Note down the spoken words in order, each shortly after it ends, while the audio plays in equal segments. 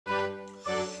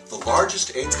the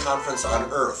largest AIDS conference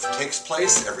on Earth, takes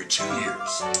place every 2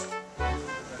 years.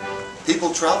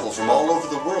 People travel from all over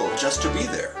the world just to be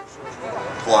there.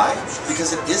 Why?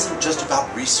 Because it isn't just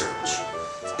about research.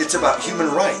 It's about human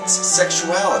rights,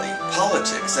 sexuality,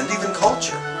 politics, and even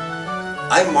culture.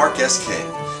 I'm Mark S. King,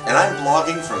 and I'm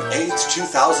blogging from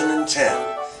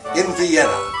AIDS2010 in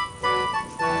Vienna.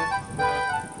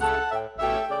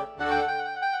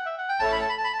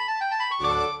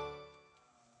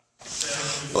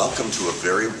 Welcome to a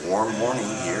very warm morning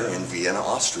here in Vienna,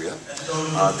 Austria.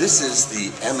 This is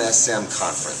the MSM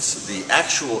conference. The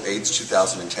actual AIDS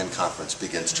 2010 conference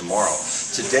begins tomorrow.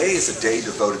 Today is a day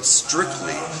devoted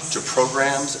strictly to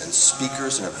programs and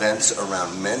speakers and events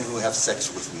around men who have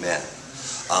sex with men.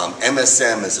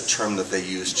 MSM is a term that they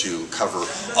use to cover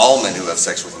all men who have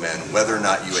sex with men, whether or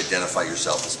not you identify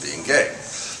yourself as being gay.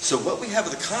 So what we have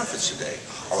at the conference today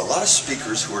are a lot of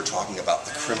speakers who are talking about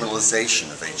the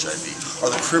criminalization of HIV, or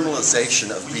the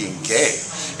criminalization of being gay.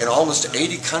 In almost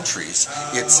 80 countries,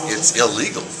 it's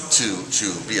illegal to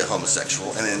be a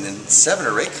homosexual, and in 7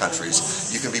 or 8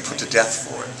 countries, you can be put to death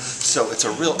for it. So it's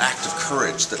a real act of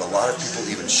courage that a lot of people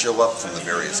even show up from the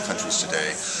various countries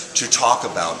today to talk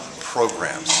about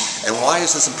programs. And why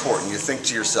is this important? You think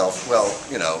to yourself, well,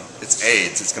 you know, it's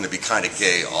AIDS, it's going to be kind of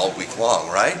gay all week long,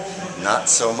 right? Not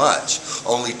so much.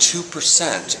 Only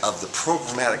 2% of the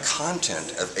programmatic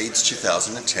content of AIDS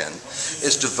 2010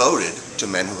 is devoted to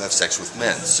men who have sex with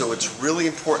men. So it's really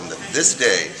important that this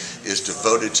day is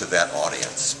devoted to that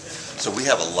audience. So we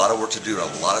have a lot of work to do and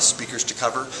a lot of speakers to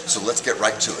cover, so let's get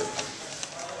right to it.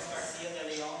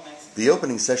 The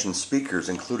opening session speakers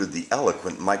included the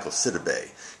eloquent Michael Sidibe.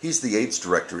 He's the AIDS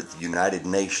director at the United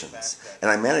Nations,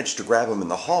 and I managed to grab him in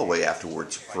the hallway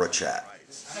afterwards for a chat.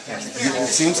 It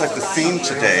seems like the theme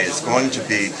today is going to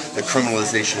be the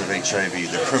criminalization of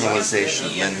HIV, the criminalization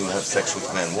of men who have sex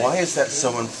with men. Why is that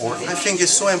so important? I think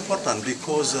it's so important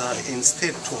because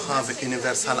instead to have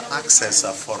universal access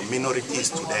for minorities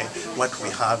today, what we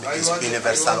have is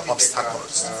universal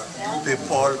obstacles.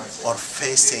 People are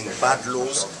facing bad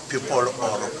laws, people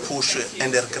are pushed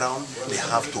underground, they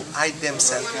have to hide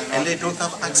themselves, and they don't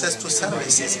have access to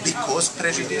services because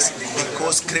prejudice,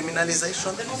 because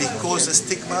criminalization, because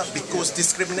stigma, because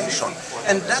discrimination.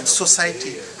 And that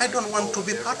society, I don't want to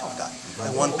be part of that. I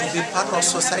want to be part of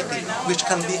society which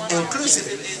can be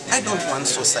inclusive. I don't want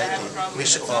society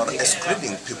which are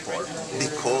excluding people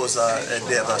because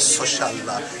their social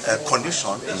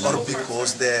condition or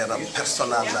because their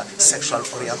personal sexual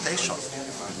orientation.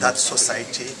 That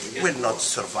society will not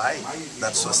survive.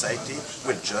 That society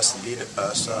will just lead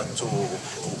us to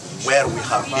where we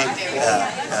have been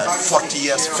 40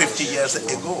 years, 50 years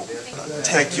ago.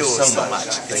 Thank you so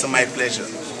much. It's my pleasure.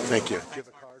 Thank you.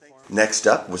 Next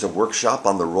up was a workshop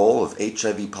on the role of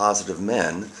HIV-positive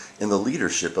men in the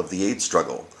leadership of the AIDS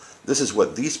struggle. This is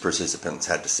what these participants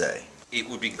had to say. It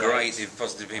would be great if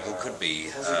positive people could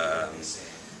be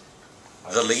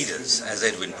the leaders, as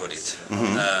Edwin put it,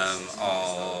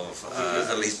 of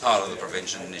at least part of the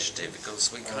prevention initiative, because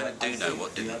we kind of do know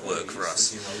what didn't work for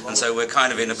us. And so we're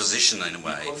kind of in a position, in a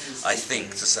way, I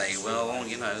think, to say, well,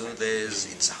 you know,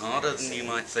 it's harder than you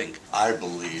might think. I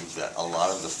believe that a lot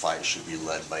of the fight should be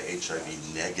led by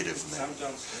HIV-negative men.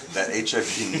 That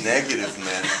HIV-negative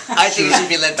men... I think it should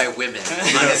be led by women,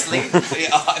 honestly.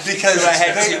 Because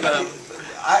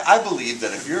I believe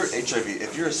that if you're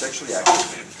if you're a sexually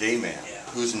active gay man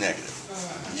who's negative,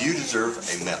 you deserve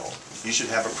a medal. You should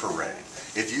have a parade.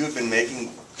 If you have been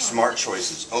making smart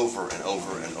choices over and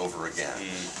over and over again,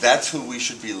 that's who we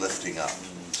should be lifting up.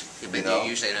 But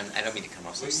usually, I don't mean to come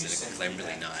off so cynical, because I'm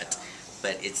really not.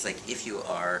 But it's like, if you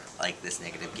are like this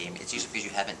negative game, it's usually because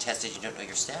you haven't tested, you don't know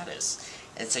your status.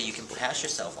 And so you can pass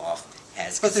yourself off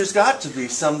as... But there's got to be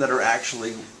some that are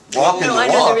actually walking the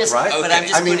walk, right? Okay. But I'm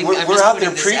just we're out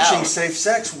there preaching safe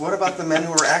sex. What about the men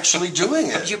who are actually doing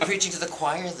it? But you're preaching to the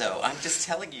choir, though. I'm just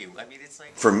telling you. I mean, it's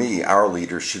like... For me, our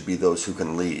leaders should be those who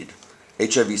can lead.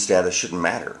 HIV status shouldn't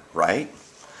matter, right?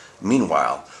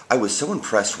 Meanwhile, I was so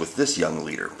impressed with this young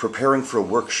leader preparing for a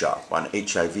workshop on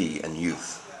HIV and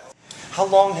youth. How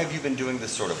long have you been doing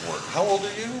this sort of work? How old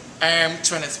are you? I'm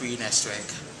 23 next week.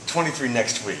 23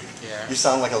 next week. Yeah. You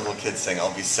sound like a little kid saying,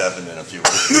 I'll be 7 in a few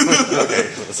weeks.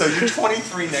 Okay, so you're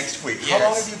 23 next week. How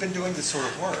long have you been doing this sort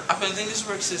of work? I've been doing this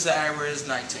work since I was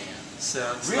 19.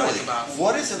 So it's really? Like about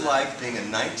what is it like being a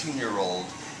 19-year-old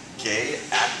gay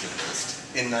activist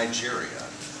in Nigeria?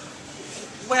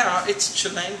 Well, it's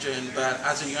challenging, but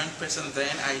as a young person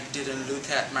then, I didn't look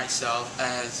at myself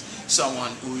as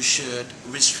someone who should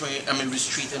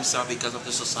restrict himself because of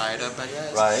the societal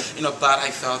bias. Right. But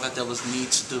I felt that there was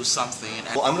need to do something.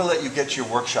 Well, I'm going to let you get to your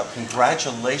workshop.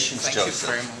 Congratulations, Thank Joseph.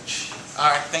 you very much.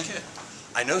 All right, thank you.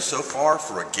 I know so far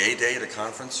for a gay day at a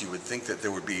conference, you would think that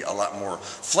there would be a lot more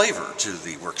flavor to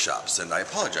the workshops, and I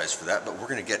apologize for that, but we're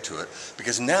going to get to it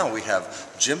because now we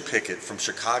have Jim Pickett from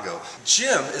Chicago.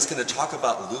 Jim is going to talk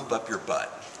about lube up your butt.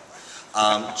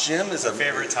 Jim is a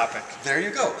favorite topic. There you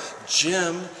go.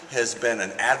 Jim has been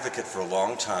an advocate for a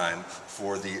long time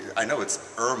for I know it's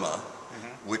IRMA,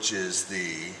 which is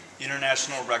the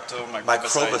International Rectal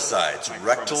Microbicides.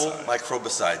 Rectal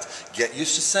microbicides. Get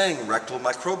used to saying rectal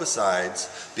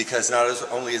microbicides because not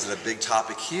only is it a big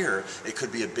topic here, it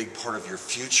could be a big part of your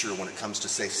future when it comes to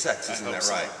safe sex. Isn't that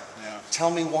right? Yeah.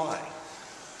 Tell me why.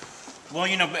 Well,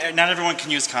 not everyone can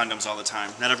use condoms all the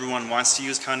time. Not everyone wants to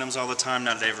use condoms all the time.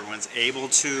 Not everyone's able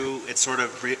to. It's sort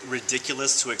of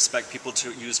ridiculous to expect people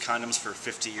to use condoms for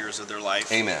 50 years of their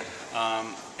life. Amen.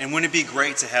 And wouldn't it be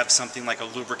great to have something like a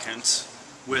lubricant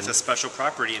with a special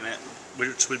property in it,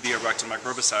 which would be a rectal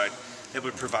microbicide, that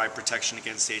would provide protection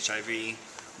against HIV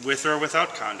with or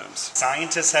without condoms?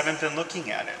 Scientists haven't been looking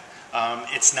at it.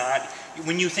 It's not,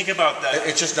 when you think about that...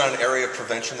 It's just not an area of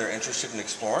prevention they're interested in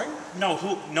exploring? No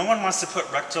one wants to put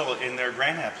rectal in their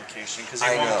grant application because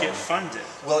they won't get funded.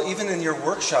 Well, even in your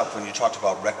workshop when you talked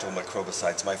about rectal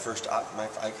microbicides, I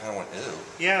kind of went, ew.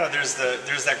 Yeah, there's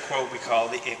that quote we call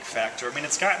the ick factor. I mean,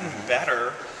 it's gotten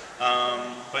better,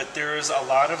 but there's a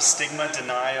lot of stigma,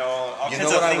 denial, all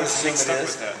kinds of things mixed up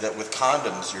with it. That with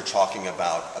condoms, you're talking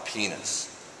about a penis.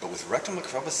 But with rectal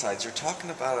microbicides, you're talking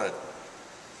about a...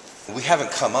 We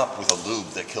haven't come up with a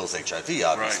lube that kills HIV,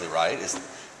 obviously, right?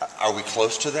 Are we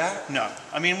close to that? No.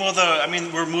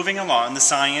 We're moving along. The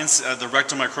science, the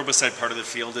rectal microbicide part of the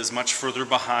field is much further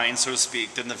behind, so to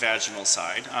speak, than the vaginal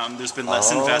side. There's been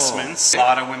less investments. A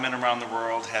lot of women around the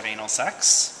world have anal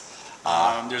sex.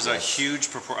 There's a huge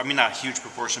proportion, not huge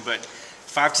proportion, but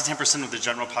 5 to 10% of the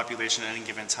general population at any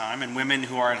given time. And women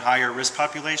who are in higher risk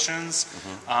populations,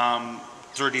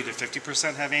 30 to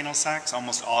 50% have anal sex.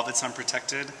 Almost all of it's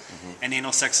unprotected. And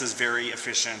anal sex is very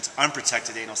efficient.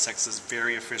 Unprotected anal sex is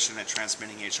very efficient at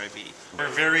transmitting HIV. We're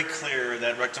very clear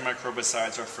that rectal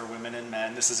microbicides are for women and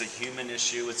men. This is a human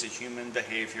issue. It's a human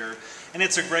behavior. And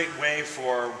it's a great way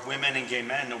for women and gay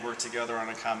men to work together on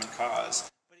a common cause.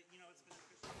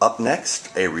 Up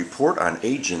next, a report on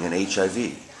aging and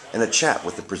HIV and a chat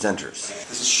with the presenters.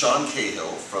 This is Sean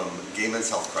Cahill from Gay Men's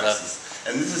Health Crisis.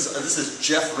 And this is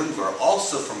Jeff Rundler,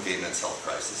 also from Gay Men's Health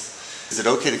Crisis. Is it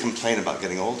okay to complain about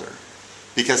getting older?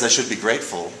 Because I should be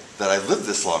grateful that I've lived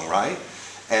this long, right?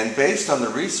 And based on the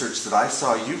research that I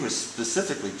saw you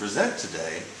specifically present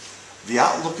today, the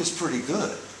outlook is pretty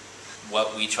good.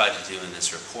 What we tried to do in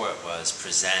this report was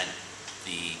present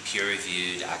the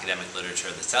peer-reviewed academic literature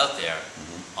that's out there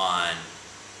on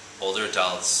older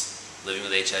adults living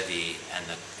with HIV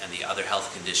and the other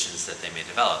health conditions that they may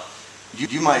develop.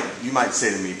 You might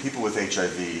say to me, people with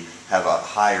HIV have a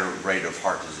higher rate of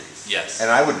heart disease. Yes.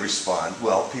 And I would respond,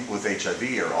 well, people with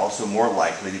HIV are also more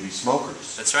likely to be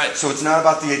smokers. That's right. So it's not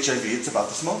about the HIV, it's about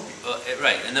the smoking. Well,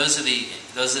 right, and those are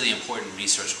the important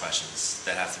research questions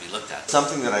that have to be looked at.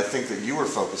 Something that I think that you were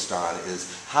focused on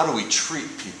is how do we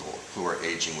treat people who are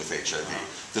aging with HIV?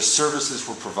 The services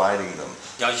we're providing them.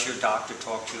 Does your doctor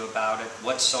talk to you about it?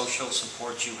 What social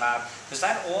support you have? Because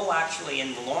that all actually,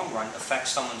 in the long run,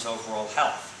 affects someone's overall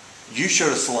health. You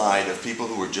showed a slide of people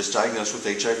who were just diagnosed with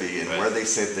HIV and where they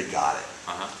said they got it.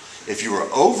 If you were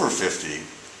over 50,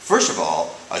 first of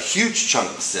all, a huge chunk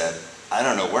said, I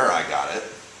don't know where I got it.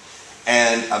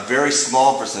 And a very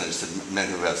small percentage said men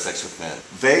who have sex with men.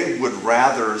 They would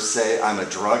rather say I'm a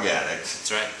drug addict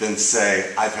than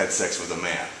say I've had sex with a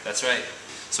man. That's right.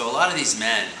 So a lot of these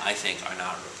men, I think, are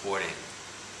not reporting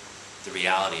the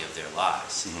reality of their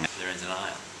lives. They're in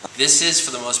denial. This is,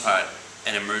 for the most part,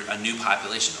 a new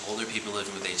population, older people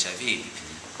living with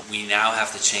HIV. We now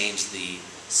have to change the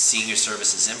senior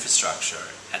services infrastructure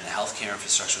and the healthcare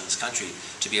infrastructure in this country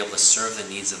to be able to serve the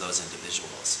needs of those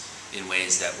individuals in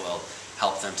ways that will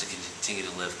help them to continue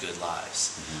to live good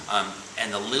lives.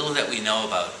 And the little that we know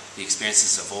about the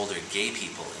experiences of older gay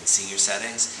people in senior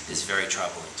settings is very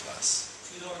troubling to us.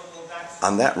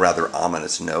 On that rather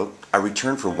ominous note, I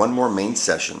returned for one more main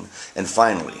session, and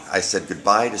finally, I said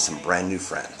goodbye to some brand new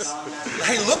friends.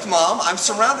 Hey, look, Mom, I'm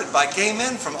surrounded by gay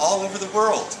men from all over the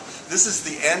world. This is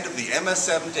the end of the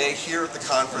MSM day here at the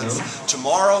conference.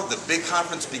 Tomorrow, the big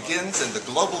conference begins and the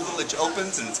Global Village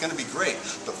opens, and it's going to be great.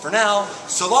 But for now,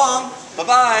 so long.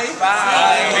 Bye-bye.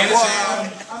 Bye.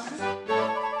 Bye.